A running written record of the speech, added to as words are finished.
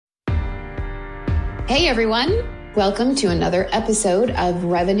Hey everyone, welcome to another episode of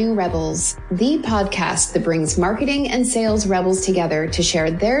Revenue Rebels, the podcast that brings marketing and sales rebels together to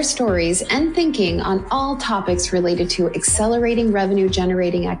share their stories and thinking on all topics related to accelerating revenue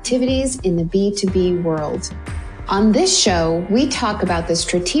generating activities in the B2B world. On this show, we talk about the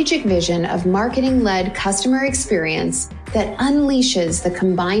strategic vision of marketing-led customer experience that unleashes the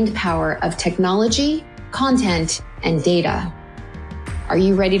combined power of technology, content, and data. Are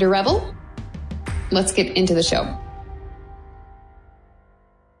you ready to rebel? Let's get into the show.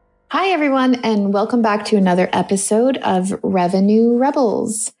 Hi, everyone, and welcome back to another episode of Revenue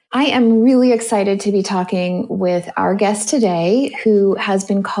Rebels. I am really excited to be talking with our guest today, who has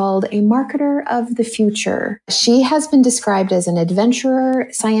been called a marketer of the future. She has been described as an adventurer,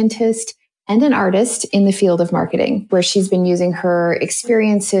 scientist, and an artist in the field of marketing, where she's been using her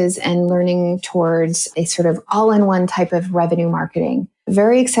experiences and learning towards a sort of all-in-one type of revenue marketing.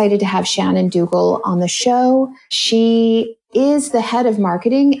 Very excited to have Shannon Dougal on the show. She is the head of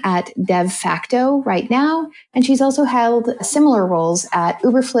marketing at DevFacto right now, and she's also held similar roles at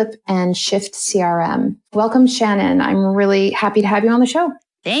Uberflip and Shift CRM. Welcome, Shannon. I'm really happy to have you on the show.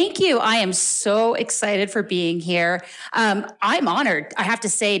 Thank you. I am so excited for being here. I'm honored, I have to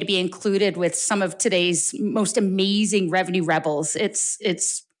say, to be included with some of today's most amazing revenue rebels.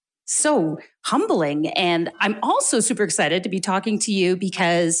 It's so humbling. And I'm also super excited to be talking to you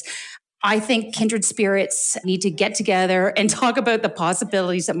because I think kindred spirits need to get together and talk about the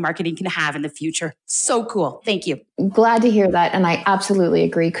possibilities that marketing can have in the future. So cool. Thank you. Glad to hear that. And I absolutely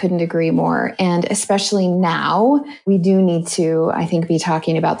agree. Couldn't agree more. And especially now, we do need to, I think, be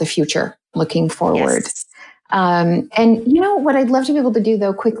talking about the future, looking forward. Yes. And you know what I'd love to be able to do,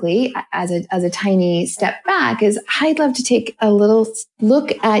 though, quickly, as a tiny step back, is I'd love to take a little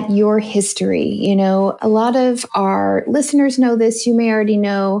look at your history. You know, a lot of our listeners know this. You may already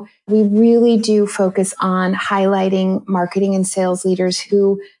know. We really do focus on highlighting marketing and sales leaders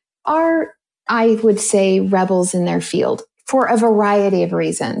who are, I would say, rebels in their field for a variety of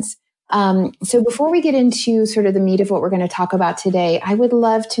reasons. So before we get into sort of the meat of what we're going to talk about today, I would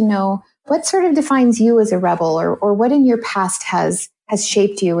love to know what sort of defines you as a rebel, or what in your past has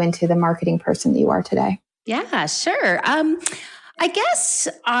shaped you into the marketing person that you are today? Yeah, sure. I guess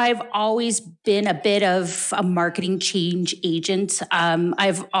I've always been a bit of a marketing change agent.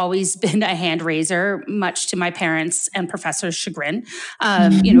 I've always been a hand raiser, much to my parents' and professors' chagrin.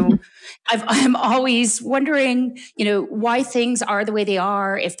 I'm always wondering, why things are the way they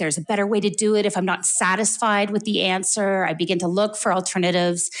are, if there's a better way to do it. If I'm not satisfied with the answer, I begin to look for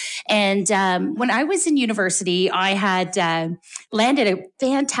alternatives. And when I was in university, I had landed a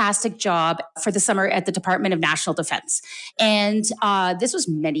fantastic job for the summer at the Department of National Defense. And this was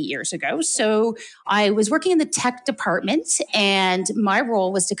many years ago. So I was working in the tech department, and my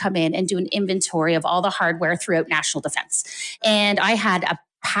role was to come in and do an inventory of all the hardware throughout national defense. And I had a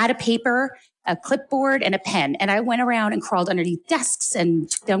pad of paper, a clipboard, and a pen. And I went around and crawled underneath desks and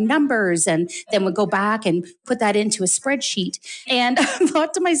took down numbers, and then would go back and put that into a spreadsheet. And I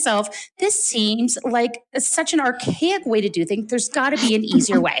thought to myself, this seems like such an archaic way to do things. There's got to be an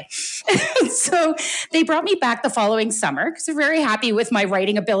easier way. So they brought me back the following summer because they're very happy with my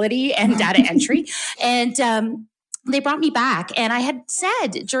writing ability and data entry. And they brought me back, and I had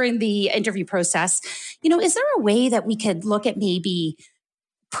said during the interview process, is there a way that we could look at maybe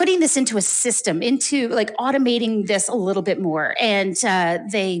putting this into a system, into like automating this a little bit more. And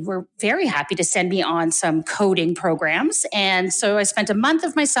they were very happy to send me on some coding programs. And so I spent a month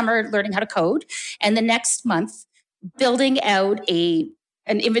of my summer learning how to code, and the next month building out an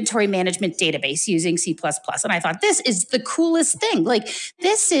inventory management database using C++. And I thought, this is the coolest thing. Like,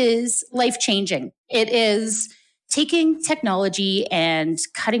 this is life-changing. It is taking technology and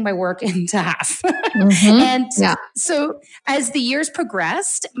cutting my work into half. So as the years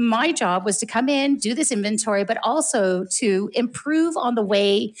progressed, my job was to come in, do this inventory, but also to improve on the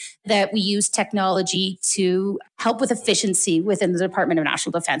way that we use technology to help with efficiency within the Department of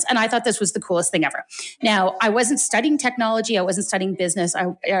National Defense. And I thought this was the coolest thing ever. Now, I wasn't studying technology. I wasn't studying business.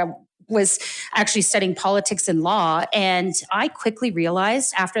 I was actually studying politics and law. And I quickly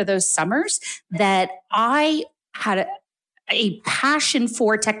realized after those summers that I had a passion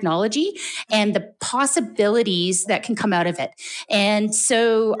for technology and the possibilities that can come out of it. And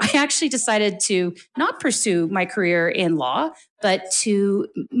so I actually decided to not pursue my career in law, but to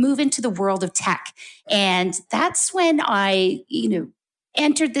move into the world of tech. And that's when I,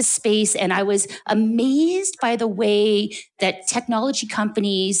 entered this space, and I was amazed by the way that technology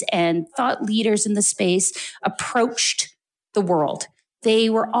companies and thought leaders in the space approached the world. They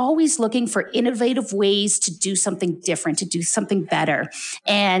were always looking for innovative ways to do something different, to do something better.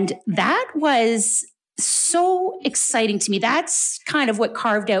 And that was so exciting to me. That's kind of what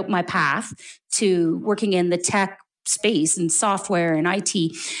carved out my path to working in the tech space and software and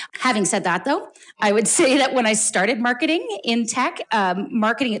IT. Having said that, though, I would say that when I started marketing in tech,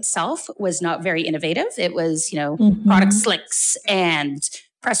 marketing itself was not very innovative. It was, product slicks and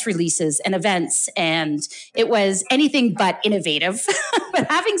press releases and events, and it was anything but innovative. But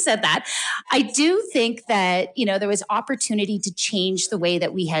having said that, I do think that, there was opportunity to change the way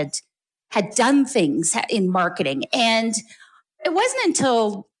that we had done things in marketing. And it wasn't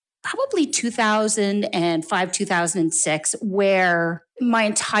until probably 2005, 2006, where my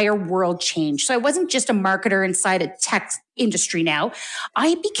entire world changed. So I wasn't just a marketer inside a tech industry now.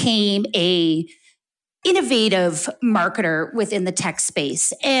 I became a innovative marketer within the tech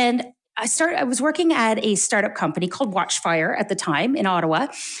space. And I was working at a startup company called Watchfire at the time in Ottawa.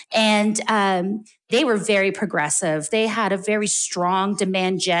 And they were very progressive. They had a very strong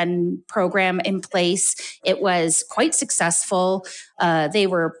demand gen program in place. It was quite successful. They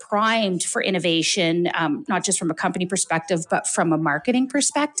were primed for innovation, not just from a company perspective, but from a marketing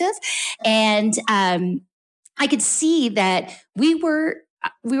perspective. And I could see that we were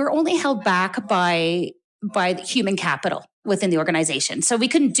only held back by the human capital within the organization. So we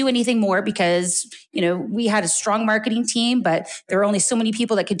couldn't do anything more because, we had a strong marketing team, but there were only so many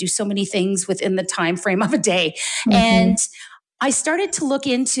people that could do so many things within the time frame of a day. Mm-hmm. And I started to look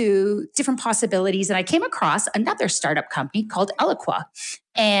into different possibilities, and I came across another startup company called Eloqua.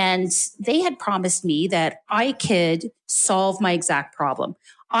 And they had promised me that I could solve my exact problem.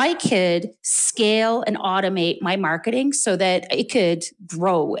 I could scale and automate my marketing so that it could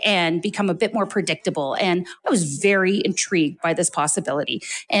grow and become a bit more predictable. And I was very intrigued by this possibility.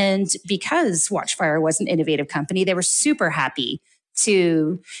 And because Watchfire was an innovative company, they were super happy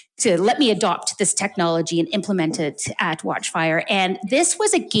to let me adopt this technology and implement it at Watchfire. And this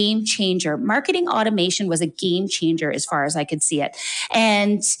was a game changer. Marketing automation was a game changer as far as I could see it.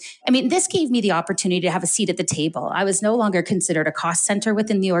 And this gave me the opportunity to have a seat at the table. I was no longer considered a cost center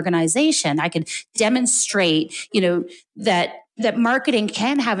within the organization. I could demonstrate, that marketing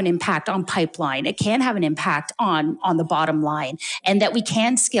can have an impact on pipeline. It can have an impact on the bottom line, and that we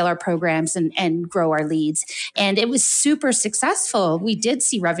can scale our programs and grow our leads. And it was super successful. We did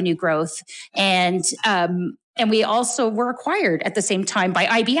see revenue growth, and we also were acquired at the same time by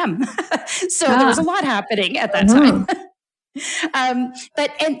IBM. So there was a lot happening at that time.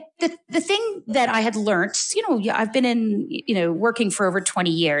 But the thing that I had learned, I've been in, working for over 20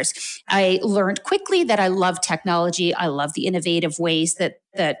 years. I learned quickly that I love technology. I love the innovative ways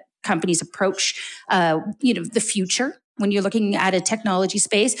that companies approach, the future when you're looking at a technology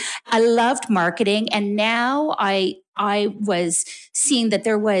space. I loved marketing. And now I was seeing that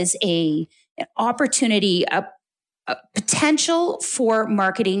there was an opportunity, a potential for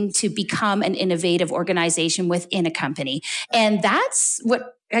marketing to become an innovative organization within a company. And that's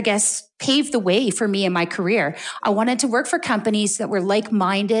what, I guess, paved the way for me in my career. I wanted to work for companies that were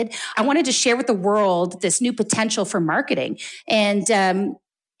like-minded. I wanted to share with the world this new potential for marketing. And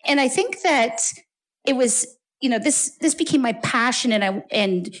I think that it was, this became my passion,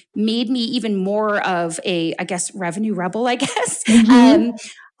 and made me even more of a, I guess, revenue rebel, I guess. Mm-hmm.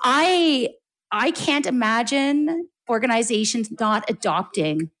 I can't imagine organizations not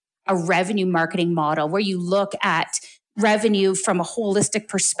adopting a revenue marketing model where you look at revenue from a holistic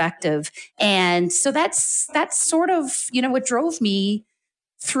perspective. And so that's sort of, what drove me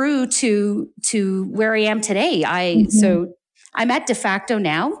through to where I am today. So I'm at Defacto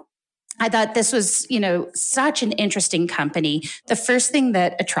now. I thought this was, such an interesting company. The first thing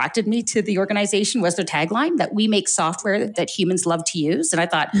that attracted me to the organization was their tagline that we make software that humans love to use. And I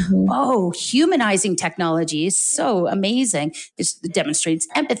thought, humanizing technology is so amazing. This demonstrates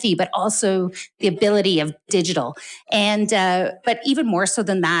empathy, but also the ability of digital. And, but even more so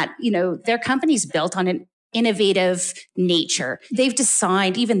than that, their company's built on an innovative nature. They've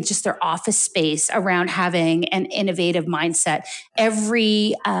designed even just their office space around having an innovative mindset.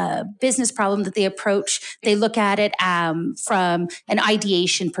 Every business problem that they approach, they look at it from an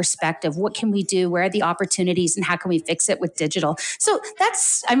ideation perspective. What can we do? Where are the opportunities, and how can we fix it with digital? So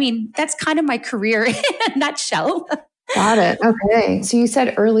that's kind of my career in a nutshell. Got it. Okay. So you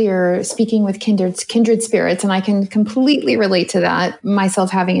said earlier, speaking with kindred spirits, and I can completely relate to that, myself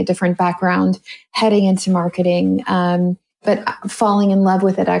having a different background, heading into marketing, but falling in love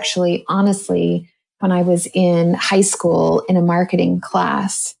with it actually, honestly, when I was in high school in a marketing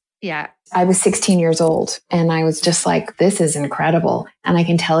class. Yeah. I was 16 years old, and I was just like, this is incredible. And I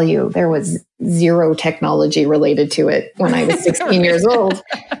can tell you there was zero technology related to it when I was 16 years old.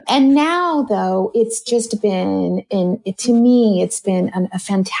 And now, though, it's just been, to me, it's been a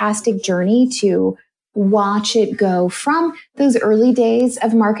fantastic journey to watch it go from those early days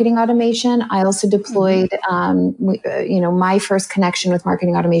of marketing automation. I also deployed, my first connection with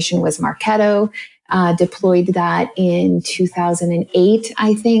marketing automation was Marketo. Deployed that in 2008,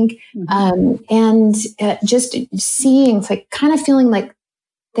 I think. Just seeing, kind of feeling like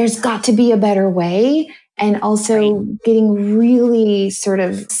there's got to be a better way. And also getting really sort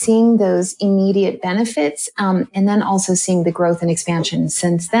of seeing those immediate benefits, and then also seeing the growth and expansion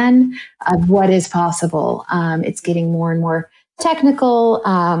since then of what is possible. It's getting more and more technical.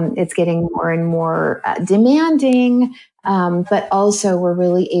 It's getting more and more demanding. But also we're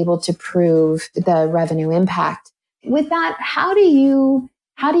really able to prove the revenue impact. With that, how do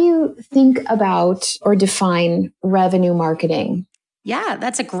you think about or define revenue marketing? Yeah,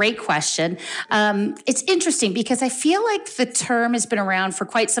 that's a great question. It's interesting because I feel like the term has been around for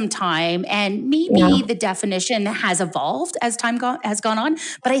quite some time, and maybe the definition has evolved as time has gone on.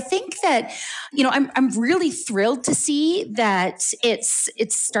 But I think that, I'm really thrilled to see that it's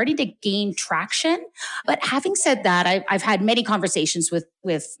starting to gain traction. But having said that, I've had many conversations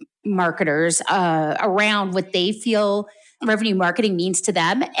with marketers around what they feel revenue marketing means to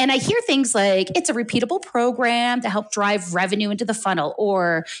them. And I hear things like it's a repeatable program to help drive revenue into the funnel,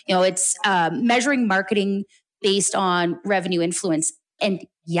 or, it's measuring marketing based on revenue influence. And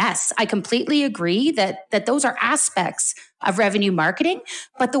yes, I completely agree that those are aspects of revenue marketing.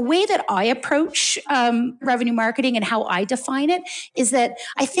 But the way that I approach revenue marketing and how I define it is that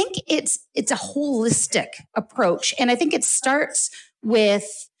I think it's a holistic approach. And I think it starts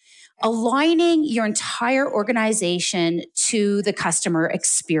with aligning your entire organization to the customer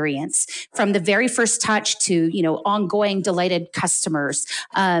experience, from the very first touch to, ongoing delighted customers,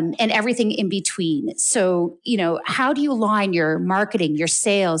 and everything in between. So, how do you align your marketing, your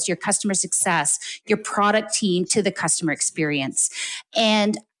sales, your customer success, your product team to the customer experience?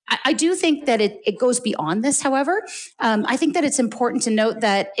 And I do think that it goes beyond this, however. I think that it's important to note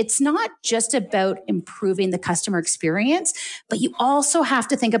that it's not just about improving the customer experience, but you also have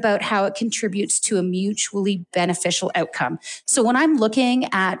to think about how it contributes to a mutually beneficial outcome. So when I'm looking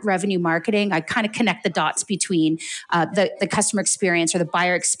at revenue marketing, I kind of connect the dots between the customer experience or the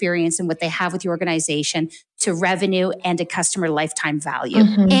buyer experience and what they have with the organization to revenue and to customer lifetime value.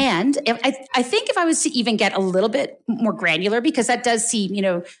 And I think if I was to even get a little bit more granular, because that does seem,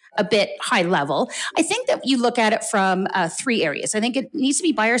 a bit high level, I think that you look at it from 3 areas. I think it needs to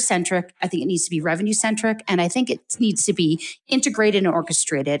be buyer centric. I think it needs to be revenue centric. And I think it needs to be integrated and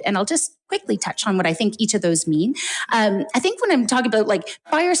orchestrated. And I'll just quickly touch on what I think each of those mean. I think when I'm talking about like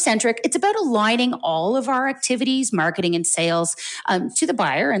buyer centric, it's about aligning all of our activities, marketing and sales, to the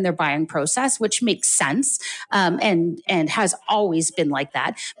buyer and their buying process, which makes sense, and has always been like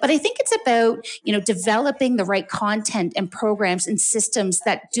that. But I think it's about, developing the right content and programs and systems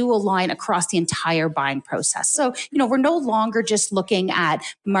that do align across the entire buying process. So, we're no longer just looking at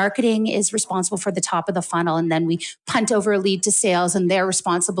marketing is responsible for the top of the funnel, and then we punt over a lead to sales and they're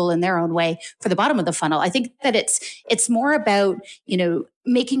responsible in their own way for the bottom of the funnel. I think that it's more about,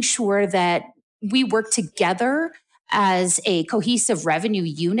 making sure that we work together as a cohesive revenue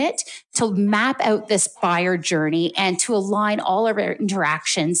unit to map out this buyer journey and to align all of our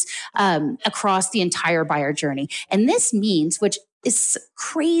interactions across the entire buyer journey. And this means, which is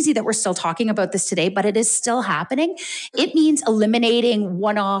crazy that we're still talking about this today, but it is still happening. It means eliminating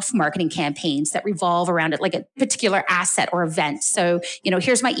one-off marketing campaigns that revolve around it, like a particular asset or event. So,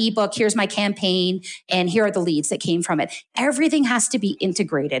 here's my ebook, here's my campaign, and here are the leads that came from it. Everything has to be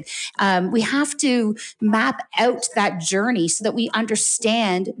integrated. We have to map out that journey so that we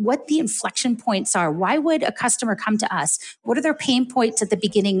understand what the inflection points are. Why would a customer come to us? What are their pain points at the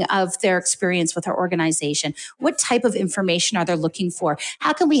beginning of their experience with our organization? What type of information are they looking for?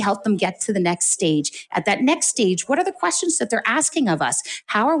 How can we help them get to the next stage? At that next stage, what are the questions that they're asking of us?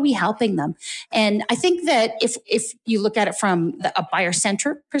 How are we helping them? And I think that if you look at it from a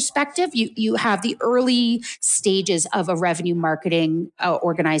buyer-centric perspective, you have the early stages of a revenue marketing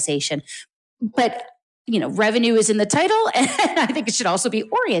organization. But revenue is in the title, and I think it should also be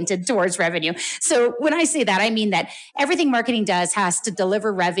oriented towards revenue. So when I say that, I mean that everything marketing does has to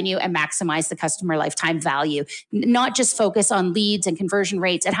deliver revenue and maximize the customer lifetime value, not just focus on leads and conversion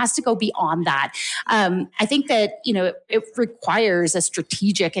rates. It has to go beyond that. I think that, it requires a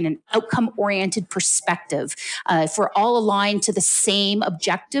strategic and an outcome-oriented perspective. If we're all aligned to the same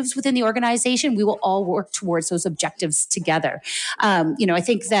objectives within the organization, we will all work towards those objectives together. I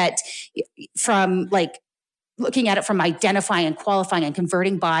think that from looking at it from identifying and qualifying and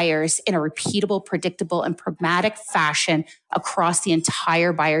converting buyers in a repeatable, predictable, and pragmatic fashion across the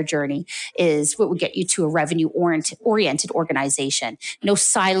entire buyer journey is what would get you to a revenue-oriented organization. No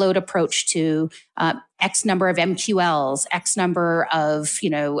siloed approach to X number of MQLs, X number of,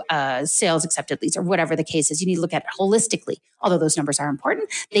 sales accepted leads, or whatever the case is. You need to look at it holistically. Although those numbers are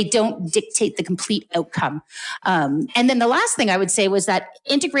important, they don't dictate the complete outcome. And then the last thing I would say was that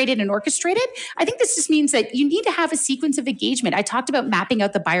integrated and orchestrated, I think this just means that you need to have a sequence of engagement. I talked about mapping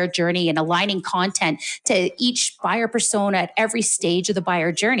out the buyer journey and aligning content to each buyer persona at every stage of the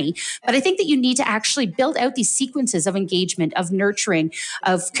buyer journey. But I think that you need to actually build out these sequences of engagement, of nurturing,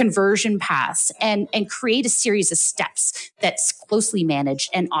 of conversion paths, and create a series of steps that's closely managed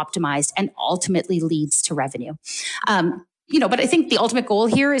and optimized and ultimately leads to revenue. But I think the ultimate goal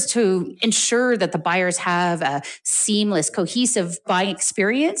here is to ensure that the buyers have a seamless, cohesive buying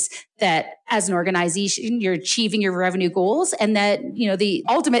experience, that as an organization, you're achieving your revenue goals, and that, the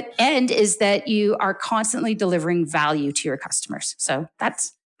ultimate end is that you are constantly delivering value to your customers. So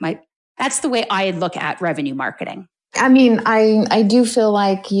that's the way I look at revenue marketing. I mean, I do feel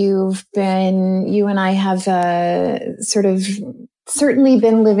like you and I have certainly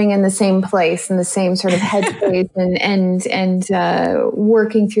been living in the same place, in the same sort of headspace and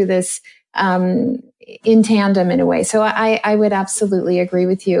working through this in tandem in a way. So I would absolutely agree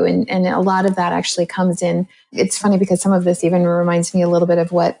with you. And a lot of that actually comes in. It's funny because some of this even reminds me a little bit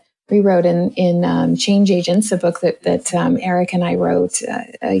of what we wrote in Change Agents, a book that Eric and I wrote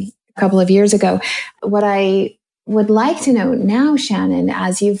a couple of years ago. What I would like to know now, Shannon,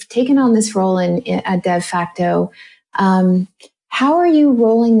 as you've taken on this role at DevFacto, how are you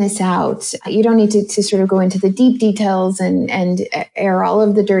rolling this out? You don't need to sort of go into the deep details and air all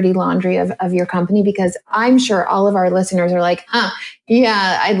of the dirty laundry of your company, because I'm sure all of our listeners are like,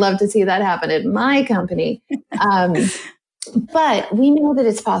 yeah, I'd love to see that happen at my company. But we know that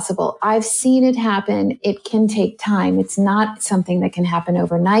it's possible. I've seen it happen. It can take time. It's not something that can happen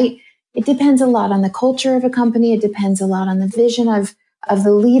overnight. It depends a lot on the culture of a company. It depends a lot on the vision of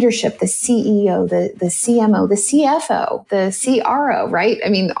the leadership, the CEO, the CMO, the CFO, the CRO, right? I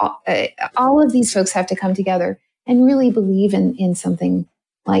mean, all of these folks have to come together and really believe in something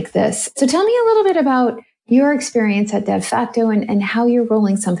like this. So tell me a little bit about your experience at DevFacto and how you're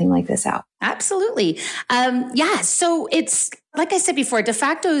rolling something like this out. Absolutely. So it's, like I said before,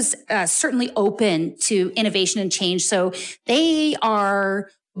 DevFacto's certainly open to innovation and change. So they are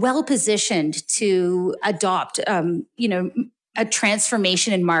well positioned to adopt, a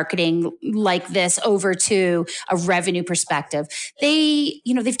transformation in marketing like this over to a revenue perspective.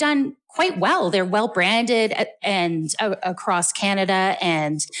 They've done quite well. They're well branded and across Canada,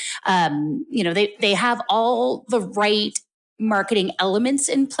 and they have all the right marketing elements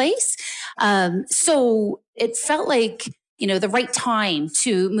in place. So it felt like the right time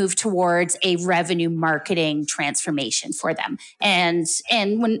to move towards a revenue marketing transformation for them. And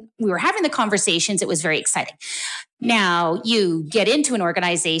when we were having the conversations, it was very exciting. Now you get into an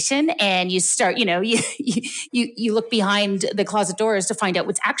organization and you start, you look behind the closet doors to find out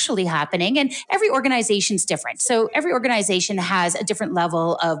what's actually happening. And every organization's different. So every organization has a different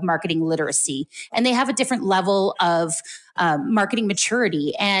level of marketing literacy, and they have a different level of marketing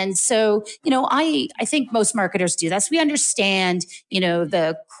maturity. And so, I think most marketers do that. So we understand,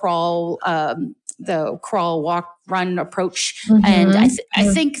 the crawl, walk, run approach. Mm-hmm. And I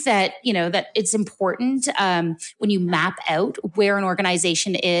think that, that it's important when you map out where an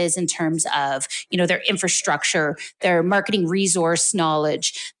organization is in terms of, their infrastructure, their marketing resource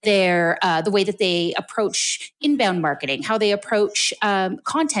knowledge, their the way that they approach inbound marketing, how they approach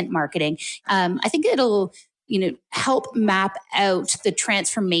content marketing. I think it'll help map out the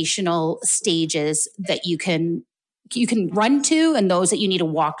transformational stages that you can run to and those that you need to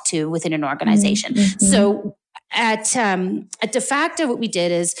walk to within an organization. Mm-hmm. So at DevFacto, what we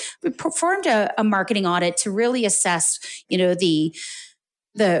did is we performed a marketing audit to really assess,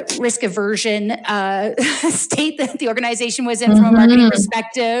 the risk aversion state that the organization was in from a marketing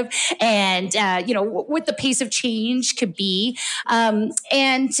perspective, and what the pace of change could be, and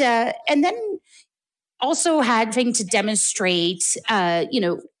then also having to demonstrate,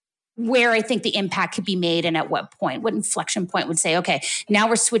 where I think the impact could be made and at what inflection point would say, okay, now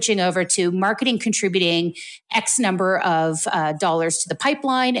we're switching over to marketing contributing X number of dollars to the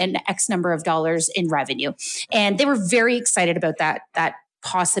pipeline and X number of dollars in revenue. And they were very excited about that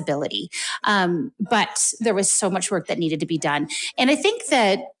possibility. But there was so much work that needed to be done. And I think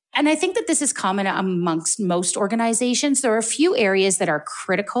that And I think that this is common amongst most organizations. There are a few areas that are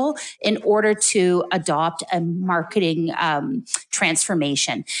critical in order to adopt a marketing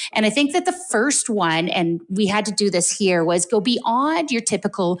transformation. And I think that the first one, and we had to do this here, was go beyond your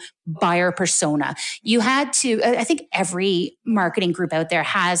typical buyer persona. You had to, I think every marketing group out there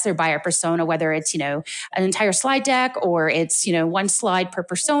has their buyer persona, whether it's, an entire slide deck or it's, one slide per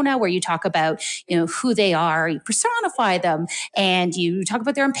persona where you talk about, who they are, you personify them, and you talk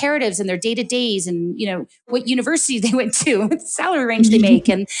about their imperatives and their day-to-days and, what university they went to, what salary range they make,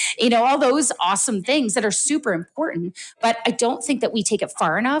 and, all those awesome things that are super important. But I don't think that we take it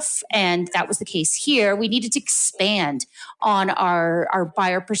far enough. And that was the case here. We needed to expand on our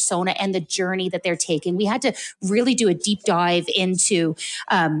buyer persona and the journey that they're taking. We had to really do a deep dive into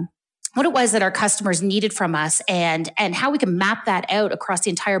what it was that our customers needed from us and how we can map that out across the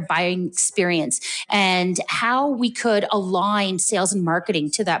entire buying experience and how we could align sales and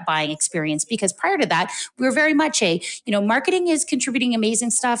marketing to that buying experience. Because prior to that, we were very much marketing is contributing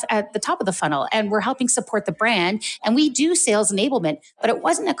amazing stuff at the top of the funnel and we're helping support the brand and we do sales enablement, but it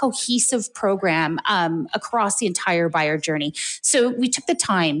wasn't a cohesive program across the entire buyer journey. So we took the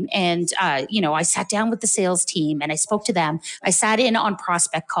time and, I sat down with the sales team and I spoke to them. I sat in on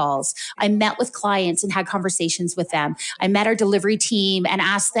prospect calls. I met with clients and had conversations with them. I met our delivery team and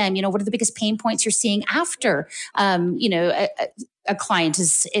asked them, what are the biggest pain points you're seeing after, a client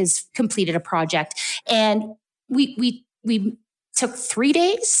is completed a project. And we took 3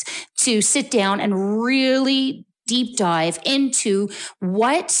 days to sit down and really deep dive into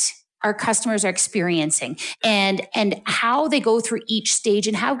what our customers are experiencing and how they go through each stage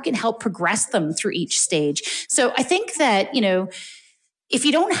and how we can help progress them through each stage. So I think that, if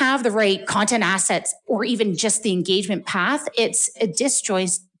you don't have the right content assets or even just the engagement path, it's a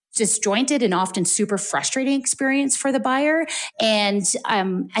disjointed and often super frustrating experience for the buyer. And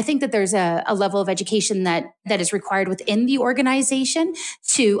I think that there's a level of education that is required within the organization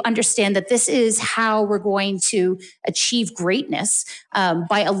to understand that this is how we're going to achieve greatness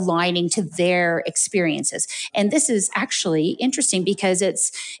by aligning to their experiences. And this is actually interesting because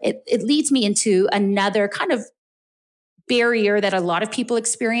it leads me into another kind of barrier that a lot of people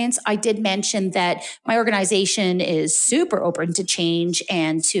experience. I did mention that my organization is super open to change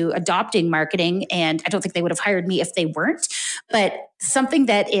and to adopting marketing, and I don't think they would have hired me if they weren't. But something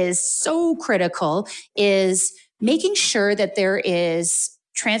that is so critical is making sure that there is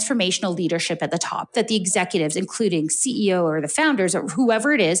transformational leadership at the top, that the executives, including CEO or the founders or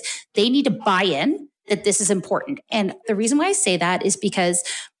whoever it is, they need to buy in that this is important. And the reason why I say that is because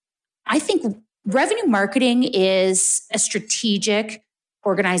I think revenue marketing is a strategic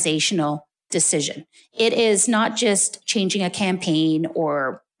organizational decision. It is not just changing a campaign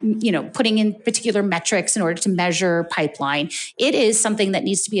or putting in particular metrics in order to measure pipeline. It is something that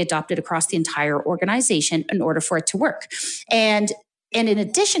needs to be adopted across the entire organization in order for it to work. And in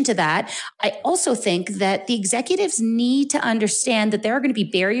addition to that, I also think that the executives need to understand that there are going to be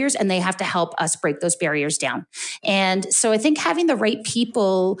barriers and they have to help us break those barriers down. And so I think having the right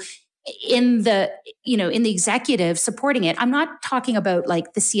people in the executive supporting it. I'm not talking about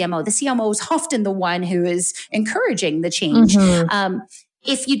like the CMO. The CMO is often the one who is encouraging the change. Mm-hmm.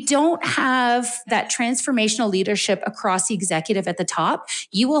 If you don't have that transformational leadership across the executive at the top,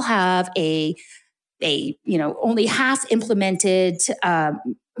 you will have a only half implemented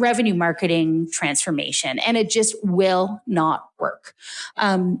revenue marketing transformation, and it just will not work.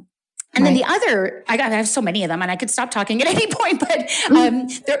 And then the other, I have so many of them and I could stop talking at any point, but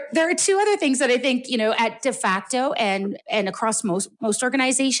there are two other things that I think, at de facto and across most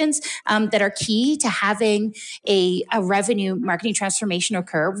organizations that are key to having a revenue marketing transformation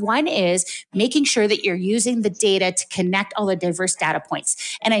occur. One is making sure that you're using the data to connect all the diverse data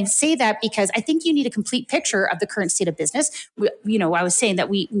points. And I say that because I think you need a complete picture of the current state of business. I was saying that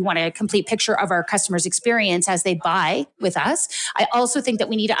we want a complete picture of our customers' experience as they buy with us. I also think that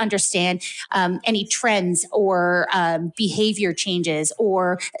we need to understand any trends or behavior changes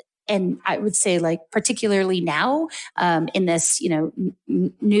and I would say particularly now in this,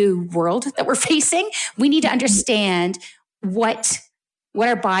 new world that we're facing, we need to understand what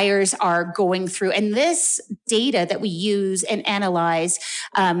our buyers are going through. And this data that we use and analyze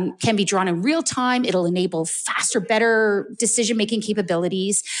can be drawn in real time. It'll enable faster, better decision-making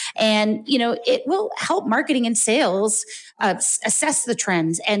capabilities. And, it will help marketing and sales assess the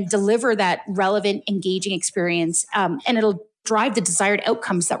trends and deliver that relevant, engaging experience. And it'll drive the desired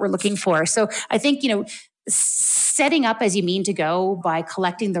outcomes that we're looking for. So I think, setting up as you mean to go by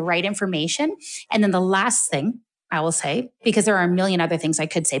collecting the right information. And then the last thing I will say, because there are a million other things I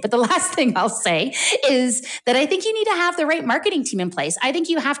could say. But the last thing I'll say is that I think you need to have the right marketing team in place. I think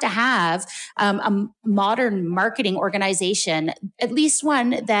you have to have a modern marketing organization, at least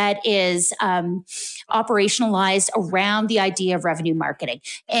one that is operationalized around the idea of revenue marketing.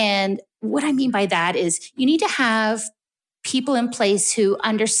 And what I mean by that is you need to have people in place who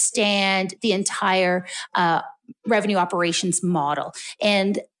understand the entire revenue operations model.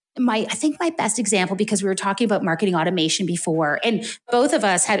 And I think my best example, because we were talking about marketing automation before, and both of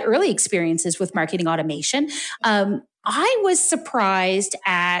us had early experiences with marketing automation. I was surprised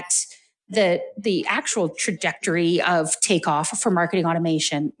at the actual trajectory of takeoff for marketing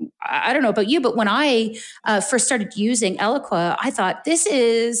automation. I don't know about you, but when I first started using Eloqua, I thought this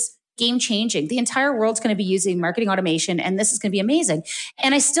is game changing. The entire world's going to be using marketing automation, and this is going to be amazing.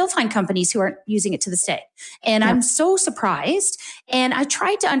 And I still find companies who aren't using it to this day. And I'm so surprised. And I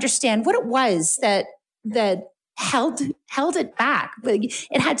tried to understand what it was that held it back.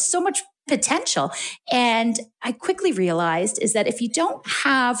 It had so much potential. And I quickly realized is that if you don't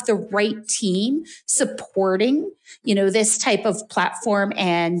have the right team supporting, this type of platform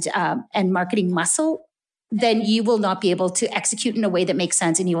and marketing muscle, then you will not be able to execute in a way that makes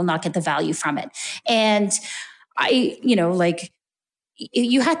sense, and you will not get the value from it. And you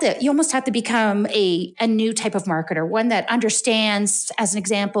almost have to become a new type of marketer, one that understands, as an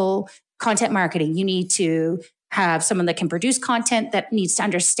example, content marketing. You need to have someone that can produce content, that needs to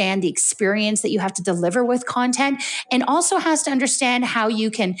understand the experience that you have to deliver with content, and also has to understand how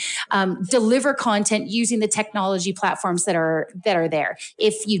you can deliver content using the technology platforms that are there.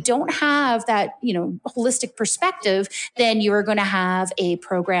 If you don't have that, holistic perspective, then you are going to have a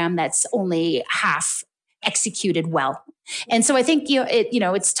program that's only half executed well. And so I think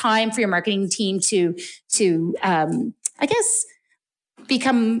it's time for your marketing team to I guess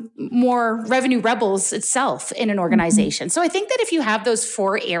become more revenue rebels itself in an organization. So I think that if you have those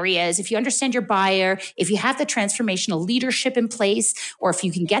 4 areas, if you understand your buyer, if you have the transformational leadership in place, or if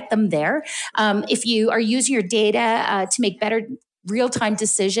you can get them there, if you are using your data to make better real-time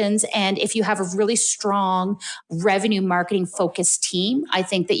decisions, and if you have a really strong revenue marketing focused team, I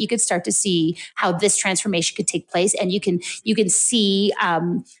think that you could start to see how this transformation could take place. And you can see,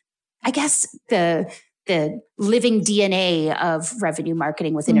 I guess, the living DNA of revenue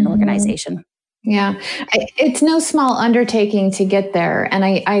marketing within an organization. Yeah, it's no small undertaking to get there. And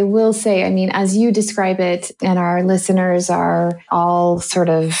I will say, as you describe it, and our listeners are all sort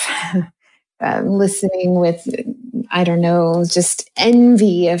of listening with, I don't know, just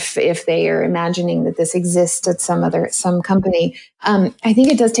envy if they are imagining that this exists at some company. I think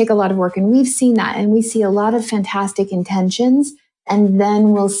it does take a lot of work, and we've seen that, and we see a lot of fantastic intentions. And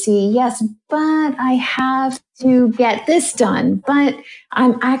then we'll see, yes, but I have to get this done. But my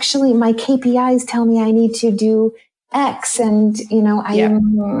KPIs tell me I need to do X, and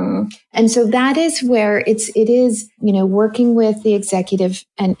and so that is where it is working with the executive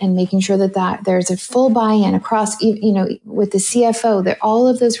and making sure that there's a full buy-in across, with the CFO, that all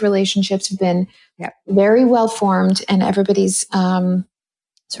of those relationships have been very well formed, and everybody's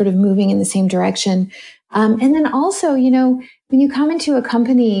sort of moving in the same direction. And then also, when you come into a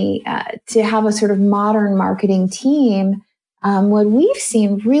company to have a sort of modern marketing team, what we've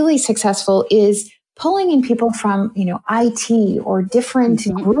seen really successful is pulling in people from, IT or different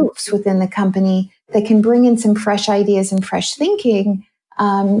groups within the company that can bring in some fresh ideas and fresh thinking.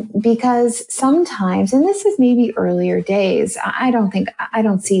 Because sometimes, and this is maybe earlier days, I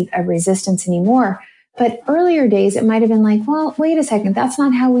don't see a resistance anymore, but earlier days, it might've been like, well, wait a second, that's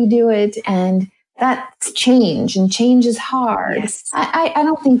not how we do it. And that's change, and change is hard. Yes. I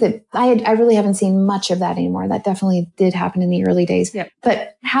don't think that I really haven't seen much of that anymore. That definitely did happen in the early days. Yep.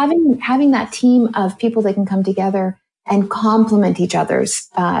 But having that team of people that can come together and complement each other's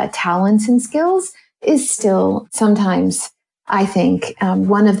talents and skills is still sometimes, I think,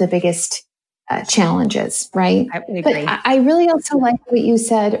 one of the biggest challenges, right? I agree. But I really also like what you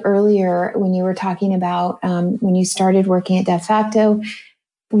said earlier when you were talking about when you started working at DevFacto,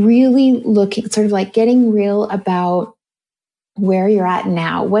 really looking, sort of like getting real about where you're at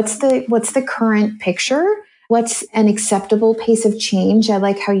now. What's the current picture? What's an acceptable pace of change? I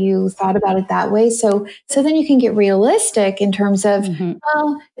like how you thought about it that way. So then you can get realistic in terms of,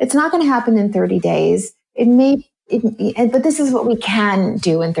 well, it's not going to happen in 30 days. But this is what we can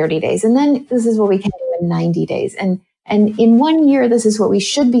do in 30 days. And then this is what we can do in 90 days. And in 1 year, this is what we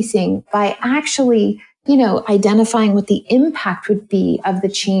should be seeing by actually, identifying what the impact would be of the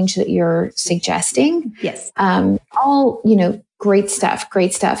change that you're suggesting. Yes. All, great stuff.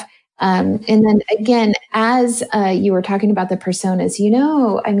 And then again, as you were talking about the personas,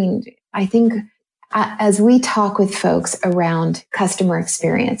 I think as we talk with folks around customer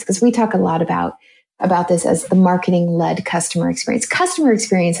experience, because we talk a lot about this as the marketing-led customer experience. Customer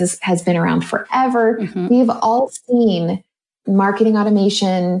experience has been around forever. Mm-hmm. We've all seen marketing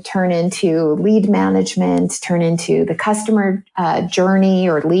automation turn into lead management, turn into the customer journey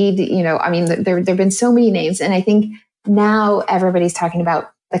or lead. There have been so many names. And I think now everybody's talking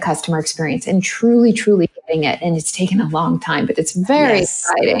about the customer experience and truly, truly getting it. And it's taken a long time, but it's very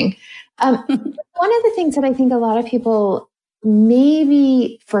exciting. One of the things that I think a lot of people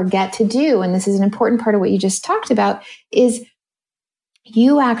maybe forget to do, and this is an important part of what you just talked about, is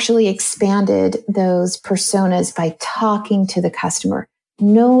you actually expanded those personas by talking to the customer.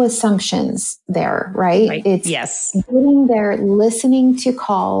 No assumptions there, right? It's getting there, listening to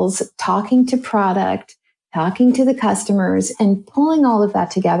calls, talking to product, talking to the customers, and pulling all of that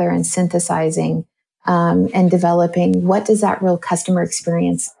together and synthesizing and developing what does that real customer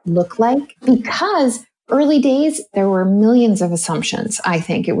experience look like? Because early days, there were millions of assumptions. I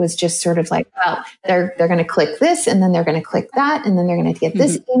think it was just sort of like, well, they're going to click this, and then they're going to click that, and then they're going to get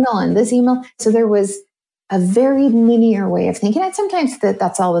this email and this email. So there was a very linear way of thinking. And sometimes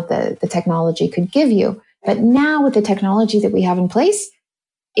that's all that the technology could give you. But now with the technology that we have in place,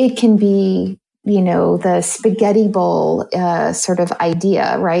 it can be, the spaghetti bowl sort of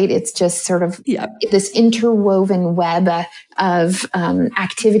idea, right? It's just sort of this interwoven web of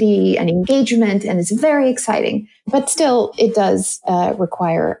activity and engagement, and it's very exciting. But still, it does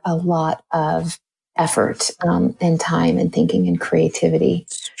require a lot of effort and time and thinking and creativity.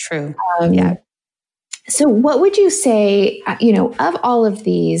 True. So what would you say, of all of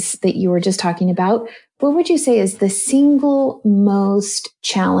these that you were just talking about, what would you say is the single most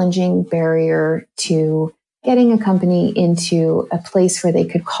challenging barrier to getting a company into a place where they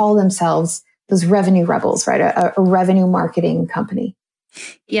could call themselves those revenue rebels, right? A revenue marketing company?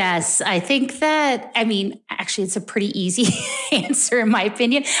 Yes, I think that, actually, it's a pretty easy answer in my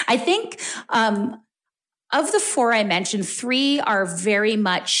opinion. I think of the four I mentioned, three are very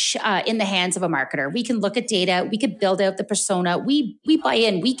much in the hands of a marketer. We can look at data. We could build out the persona. We buy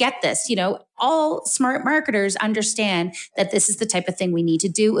in. We get this. All smart marketers understand that this is the type of thing we need to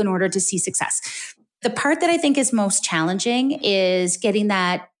do in order to see success. The part that I think is most challenging is getting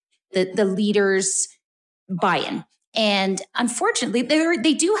that the leaders buy-in. And unfortunately,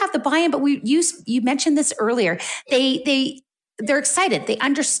 they do have the buy-in, but you mentioned this earlier. They're excited. They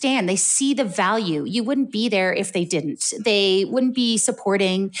understand. They see the value. You wouldn't be there if they didn't. They wouldn't be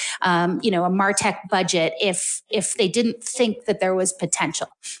supporting, a MarTech budget if they didn't think that there was potential.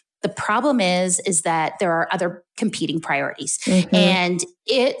 The problem is that there are other competing priorities, and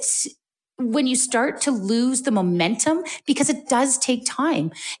it's when you start to lose the momentum, because it does take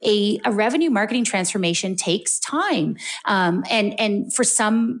time. A revenue marketing transformation takes time, and for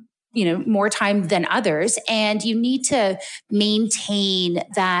some, more time than others. And you need to maintain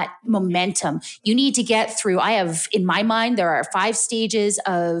that momentum. You need to get through. In my mind, there are 5 stages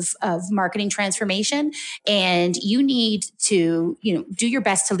of marketing transformation, and you need to, do your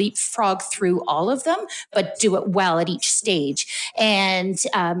best to leapfrog through all of them, but do it well at each stage. And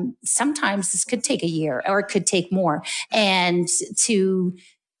sometimes this could take a year, or it could take more. And to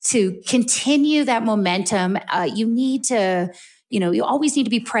continue that momentum, you need to, you always need to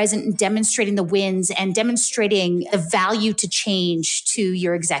be present and demonstrating the wins and demonstrating the value to change to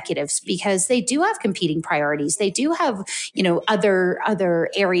your executives, because they do have competing priorities. They do have, other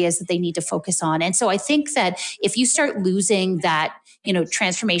areas that they need to focus on. And so I think that if you start losing that,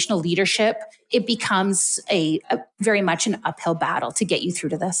 transformational leadership, it becomes a very much an uphill battle to get you through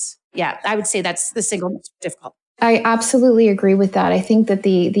to this. Yeah, I would say that's the single most difficult. I absolutely agree with that. I think that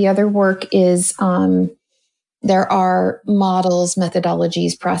the other work is, there are models,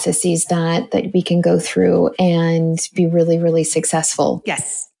 methodologies, processes that we can go through and be really, really successful.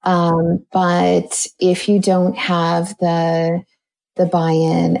 Yes. But if you don't have the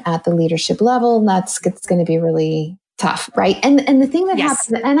buy-in at the leadership level, it's going to be really tough, right? And the thing that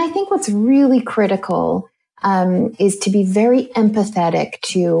happens, and I think what's really critical is to be very empathetic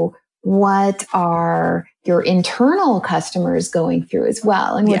to what are your internal customers going through as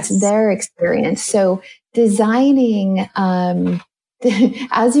well, and what's their experience. So designing,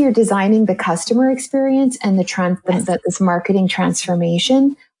 as you're designing the customer experience and this marketing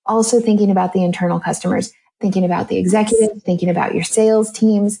transformation, also thinking about the internal customers, thinking about the executive, thinking about your sales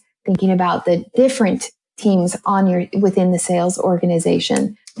teams, thinking about the different teams within the sales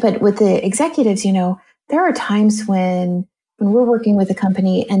organization. But with the executives, there are times when we're working with a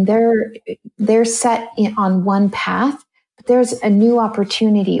company and they're set on one path, there's a new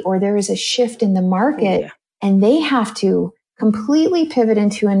opportunity or there is a shift in the market and they have to completely pivot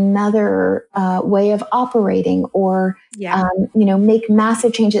into another way of operating, or make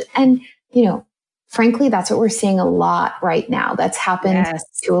massive changes. And frankly, that's what we're seeing a lot right now. That's happened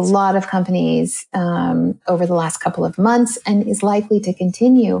to a lot of companies over the last couple of months and is likely to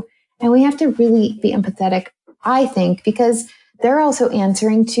continue. And we have to really be empathetic, I think, because they're also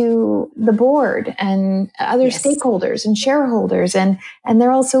answering to the board and other stakeholders and shareholders. And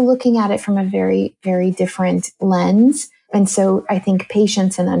they're also looking at it from a very, very different lens. And so I think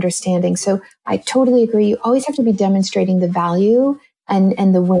patience and understanding. So I totally agree. You always have to be demonstrating the value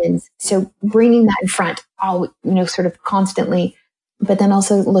and the wins. So bringing that in front, sort of constantly, but then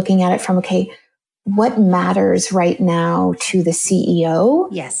also looking at it from, okay, what matters right now to the CEO?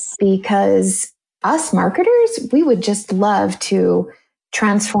 Yes. Because us marketers, we would just love to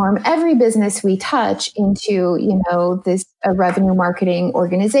transform every business we touch into, this a revenue marketing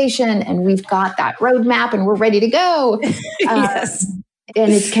organization. And we've got that roadmap and we're ready to go. Yes.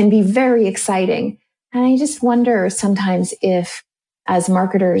 And it can be very exciting. And I just wonder sometimes if, as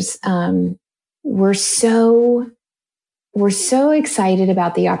marketers, we're so excited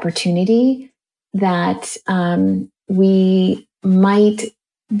about the opportunity that we might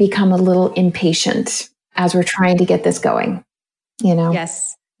become a little impatient as we're trying to get this going.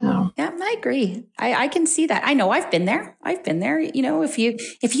 Yes. Oh. Yeah, I agree. I can see that. I know I've been there. If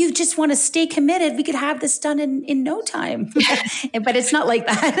you just want to stay committed, we could have this done in no time. But it's not like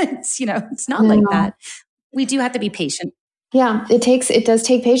that. It's not like that. We do have to be patient. Yeah, it does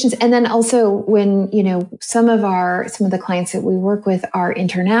take patience. And then also when, some of the clients that we work with are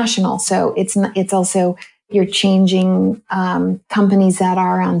international. So it's also, you're changing companies that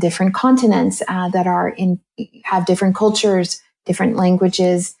are on different continents, that have different cultures, different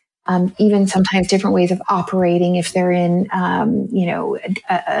languages, even sometimes different ways of operating if they're in,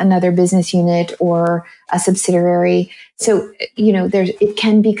 another business unit or a subsidiary. So, it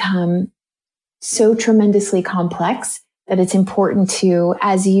can become so tremendously complex that it's important to,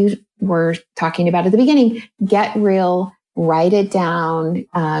 as you were talking about at the beginning, get real, write it down,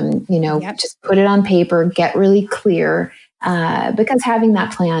 just put it on paper, get really clear, because having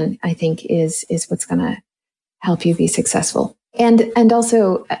that plan, I think, is what's going to help you be successful. And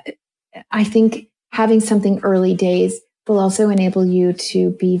also, I think having something early days will also enable you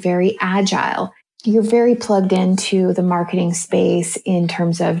to be very agile. You're very plugged into the marketing space in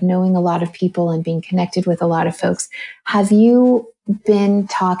terms of knowing a lot of people and being connected with a lot of folks. Have you been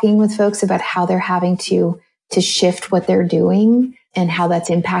talking with folks about how they're having to shift what they're doing and how that's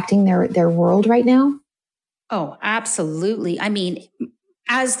impacting their world right now? Oh, absolutely. I mean,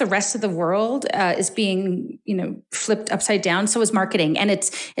 as the rest of the world is being, flipped upside down, so is marketing. And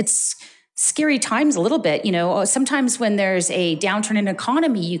it's scary times a little bit. Sometimes when there's a downturn in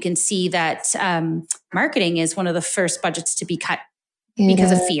economy, you can see that marketing is one of the first budgets to be cut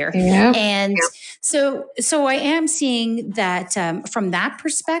because of fear. Yeah. And so I am seeing that from that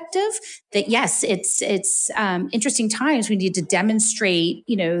perspective, that yes, it's interesting times. We need to demonstrate,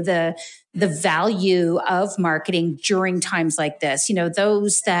 the value of marketing during times like this.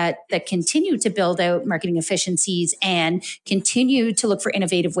 Those that continue to build out marketing efficiencies and continue to look for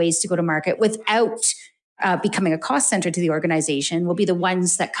innovative ways to go to market without becoming a cost center to the organization will be the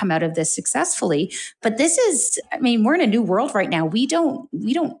ones that come out of this successfully. But we're in a new world right now. We don't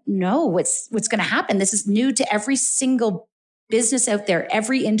know what's going to happen. This is new to every single business out there,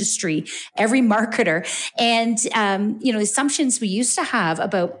 every industry, every marketer. And, assumptions we used to have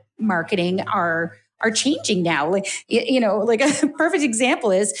about marketing are changing now. Like a perfect example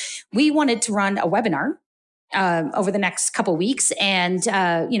is we wanted to run a webinar over the next couple of weeks. And,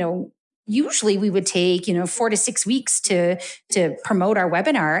 usually we would take, 4 to 6 weeks to promote our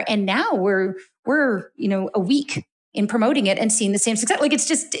webinar. And now we're a week in promoting it and seeing the same success. Like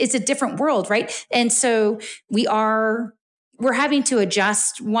it's a different world, right? And so we're having to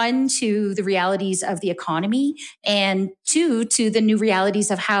adjust, one, to the realities of the economy, and two, to the new realities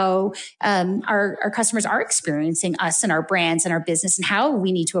of how our customers are experiencing us and our brands and our business and how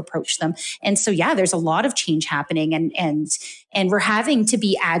we need to approach them. And so, there's a lot of change happening, and we're having to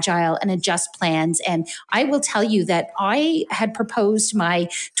be agile and adjust plans. And I will tell you that I had proposed my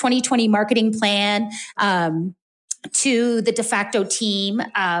 2020 marketing plan to the de facto team.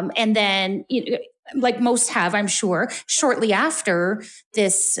 And then, like most have, I'm sure, shortly after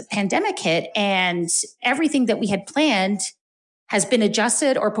this pandemic hit, and everything that we had planned has been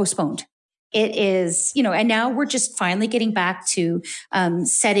adjusted or postponed. It is, and now we're just finally getting back to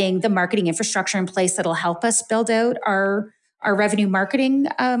setting the marketing infrastructure in place that'll help us build out our revenue marketing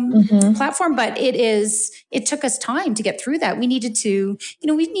platform. But it took us time to get through that. We needed to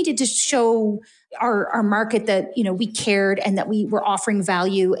show our market that, we cared and that we were offering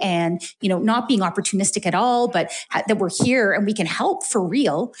value and, not being opportunistic at all, but that we're here and we can help for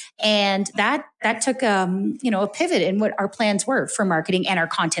real. And that took, a pivot in what our plans were for marketing and our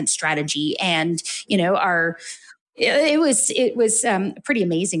content strategy and, it was pretty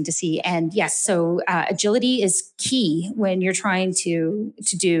amazing to see. And yes, so agility is key when you're trying to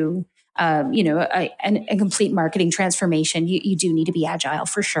do, a complete marketing transformation. You do need to be agile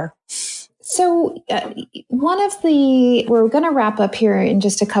for sure. So we're going to wrap up here in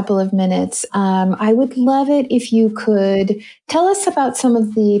just a couple of minutes. I would love it if you could tell us about some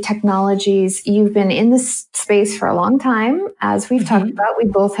of the technologies. You've been in this space for a long time, as we've talked about. We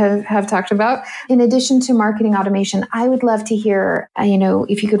both have talked about. In addition to marketing automation, I would love to hear,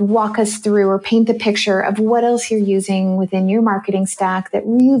 if you could walk us through or paint the picture of what else you're using within your marketing stack that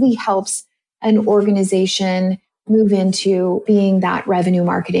really helps an organization move into being that revenue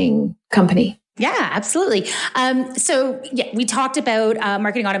marketing company. Yeah, absolutely. We talked about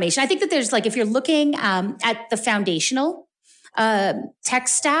marketing automation. I think that there's if you're looking at the foundational tech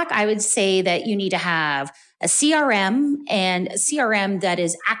stack, I would say that you need to have a CRM and a CRM that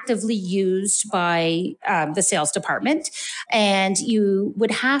is actively used by the sales department. And you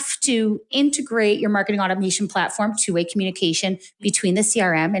would have to integrate your marketing automation platform, two-way communication between the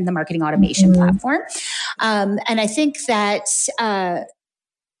CRM and the marketing automation platform. And I think that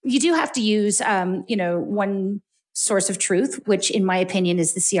you do have to use, one source of truth, which in my opinion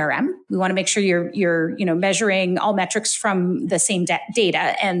is the CRM. We want to make sure you're measuring all metrics from the same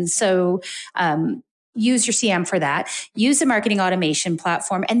data. And so, use your CM for that. Use the marketing automation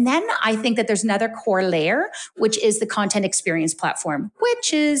platform. And then I think that there's another core layer, which is the content experience platform,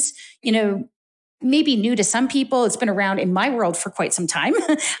 which is, maybe new to some people. It's been around in my world for quite some time.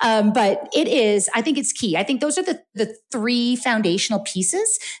 But I think it's key. I think those are the three foundational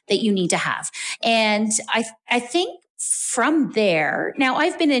pieces that you need to have. And I think from there, now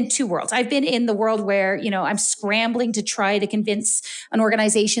I've been in two worlds. I've been in the world where, I'm scrambling to try to convince an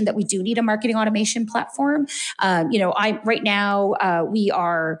organization that we do need a marketing automation platform. Right now, we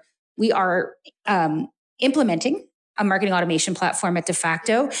are implementing a marketing automation platform at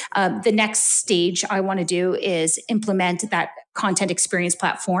Defacto. The next stage I want to do is implement that content experience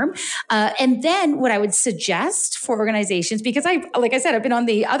platform. And then what I would suggest for organizations, because like I said, I've been on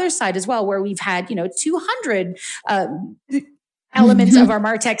the other side as well, where we've had, 200 elements of our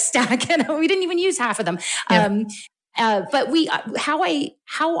MarTech stack, and we didn't even use half of them. Yeah. But how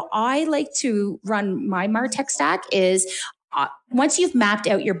I like to run my MarTech stack is once you've mapped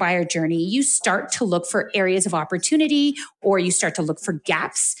out your buyer journey, you start to look for areas of opportunity, or you start to look for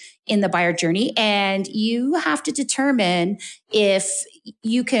gaps in the buyer journey. And you have to determine if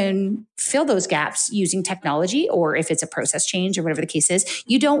you can fill those gaps using technology, or if it's a process change or whatever the case is.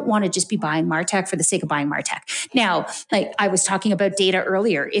 You don't want to just be buying MarTech for the sake of buying MarTech. Now, like I was talking about data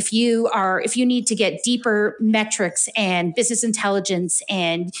earlier, if you need to get deeper metrics and business intelligence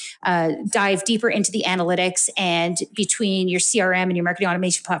and dive deeper into the analytics, and between your CRM and your marketing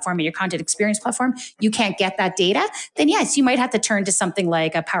automation platform and your content experience platform, you can't get that data, then yes, you might have to turn to something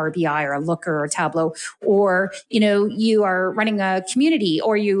like a Power BI or a Looker or Tableau, or, you are running a community,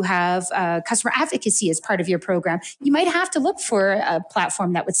 or you have customer advocacy as part of your program. You might have to look for a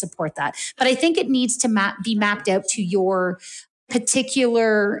platform that would support that. But I think it needs to be mapped out to your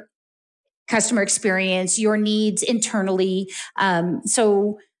particular customer experience, your needs internally.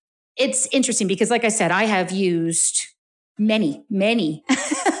 So it's interesting because, like I said, I have used many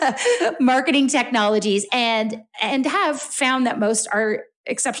marketing technologies and have found that most are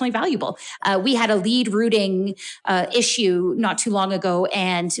exceptionally valuable. We had a lead routing issue not too long ago,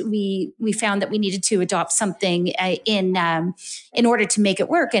 and we found that we needed to adopt something in order to make it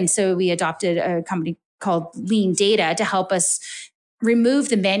work. And so we adopted a company called Lean Data to help us remove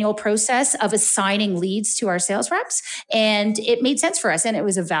the manual process of assigning leads to our sales reps. And it made sense for us, and it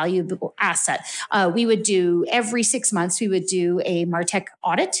was a valuable asset. We would do every 6 months, we would do a MarTech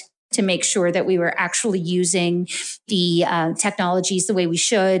audit to make sure that we were actually using the technologies the way we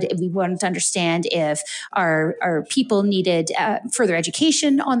should. We wanted to understand if our people needed further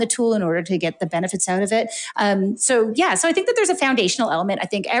education on the tool in order to get the benefits out of it. So I think that there's a foundational element. I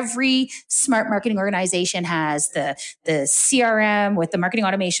think every smart marketing organization has the CRM with the marketing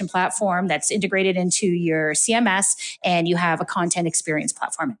automation platform that's integrated into your CMS, and you have a content experience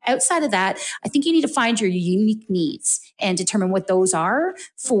platform. Outside of that, I think you need to find your unique needs and determine what those are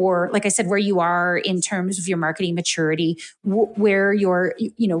for, like I said, where you are in terms of your marketing maturity, where your,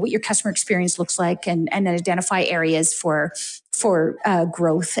 what your customer experience looks like, and identify areas for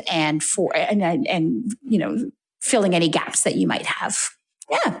growth and filling any gaps that you might have.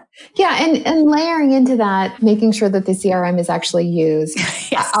 Yeah. Yeah. And layering into that, making sure that the CRM is actually used.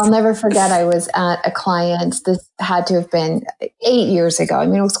 Yes. I'll never forget, I was at a client, this had to have been 8 years ago. I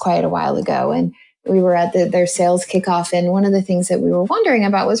mean, it was quite a while ago. And we were at their sales kickoff. And one of the things that we were wondering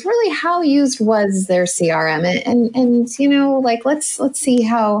about was really how used was their CRM. And like, let's see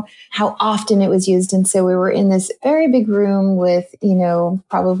how often it was used. And so we were in this very big room with,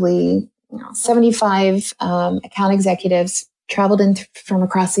 probably 75 account executives, traveled in from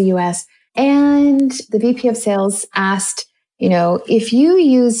across the US. And the VP of sales asked, if you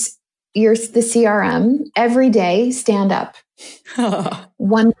use the CRM every day, stand up.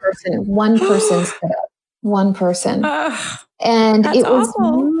 One person stood up. One person. And it was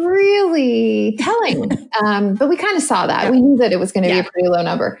awful. really telling. But we kind of saw that. Yeah. We knew that it was going to be a pretty low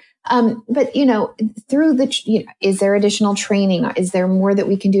number. But, through is there additional training? Is there more that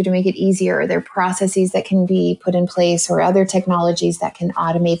we can do to make it easier? Are there processes that can be put in place or other technologies that can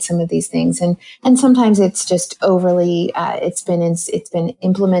automate some of these things? And sometimes it's just overly, it's been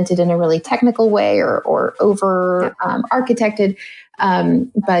implemented in a really technical way or over architected.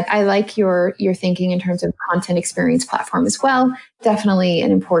 But I like your thinking in terms of content experience platform as well. Definitely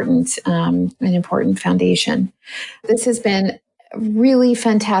an important foundation. This has been a really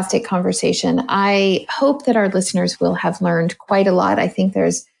fantastic conversation. I hope that our listeners will have learned quite a lot. I think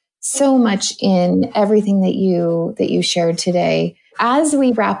there's so much in everything that you shared today. As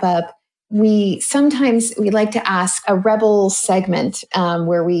we wrap up, we like to ask a Rebel segment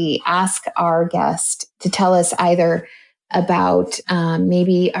where we ask our guest to tell us either about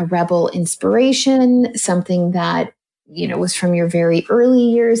maybe a Rebel inspiration, something that, was from your very early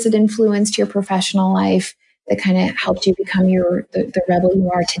years that influenced your professional life, that kind of helped you become the Rebel you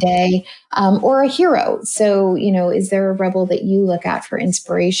are today, or a hero. So, is there a Rebel that you look at for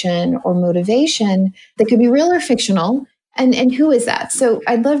inspiration or motivation that could be real or fictional? And who is that? So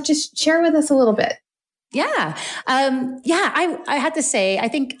I'd love to share with us a little bit. Yeah. I had to say, I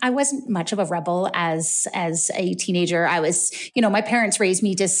think I wasn't much of a rebel as a teenager. I was, my parents raised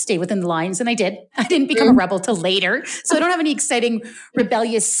me to stay within the lines, and I did. I didn't become a rebel till later. So I don't have any exciting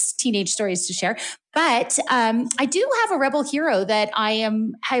rebellious teenage stories to share. But I do have a rebel hero that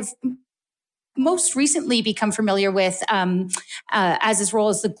have most recently become familiar with as his role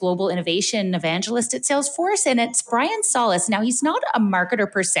as the global innovation evangelist at Salesforce, and it's Brian Solis. Now, he's not a marketer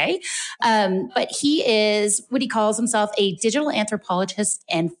per se, but he is what he calls himself, a digital anthropologist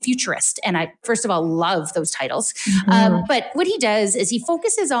and futurist. And I, first of all, love those titles. Mm-hmm. But what he does is he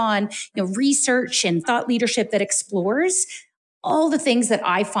focuses on research and thought leadership that explores all the things that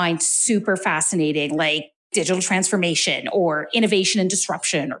I find super fascinating, like digital transformation or innovation and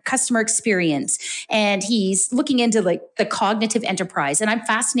disruption or customer experience. And he's looking into the cognitive enterprise. And I'm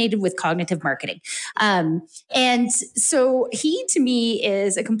fascinated with cognitive marketing. And so he, to me,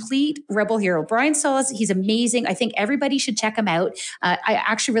 is a complete rebel hero. Brian Solis, he's amazing. I think everybody should check him out. I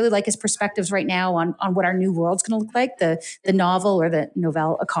actually really like his perspectives right now on what our new world's going to look like, the novel or the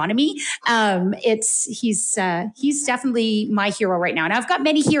novel economy. He's definitely my hero right now. And I've got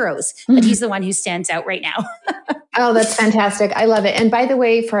many heroes, but he's the one who stands out right now. Oh, that's fantastic. I love it. And by the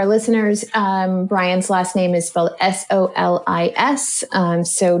way, for our listeners, Brian's last name is spelled Solis.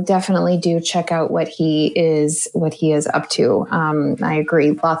 So definitely do check out what he is up to. I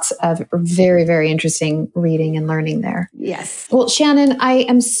agree. Lots of very, very interesting reading and learning there. Yes. Well, Shannon, I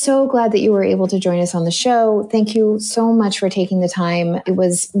am so glad that you were able to join us on the show. Thank you so much for taking the time. It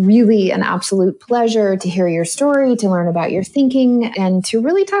was really an absolute pleasure to hear your story, to learn about your thinking, and to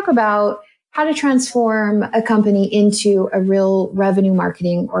really talk about how to transform a company into a real revenue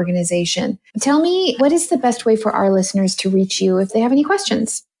marketing organization. Tell me, what is the best way for our listeners to reach you if they have any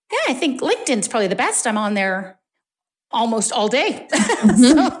questions? Yeah, I think LinkedIn's probably the best. I'm on there almost all day. Mm-hmm.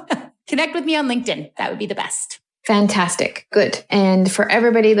 So connect with me on LinkedIn. That would be the best. Fantastic. Good. And for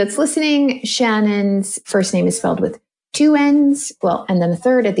everybody that's listening, Shannon's first name is spelled with 2 N's, and then a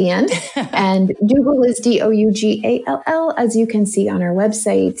third at the end. And Dougal is Dougall, as you can see on our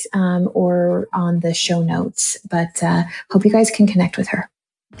website or on the show notes. But hope you guys can connect with her.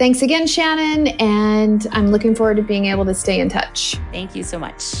 Thanks again, Shannon. And I'm looking forward to being able to stay in touch. Thank you so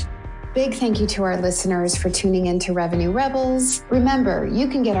much. Big thank you to our listeners for tuning in to Revenue Rebels. Remember, you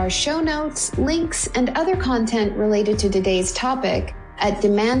can get our show notes, links, and other content related to today's topic at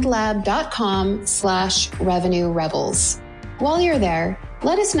demandlab.com/revenue rebels. While you're there,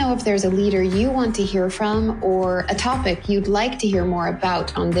 let us know if there's a leader you want to hear from or a topic you'd like to hear more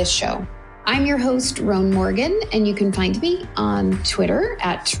about on this show. I'm your host, Roan Morgan, and you can find me on Twitter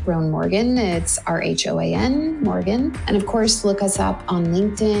at Roan Morgan. It's RHOAN Morgan. And of course, look us up on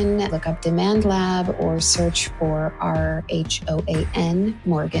LinkedIn, look up Demand Lab, or search for RHOAN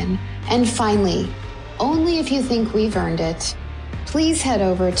Morgan. And finally, only if you think we've earned it, please head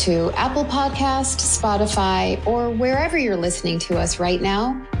over to Apple Podcast, Spotify, or wherever you're listening to us right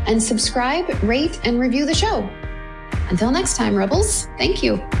now, and subscribe, rate, and review the show. Until next time, Rebels, thank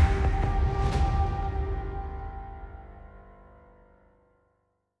you.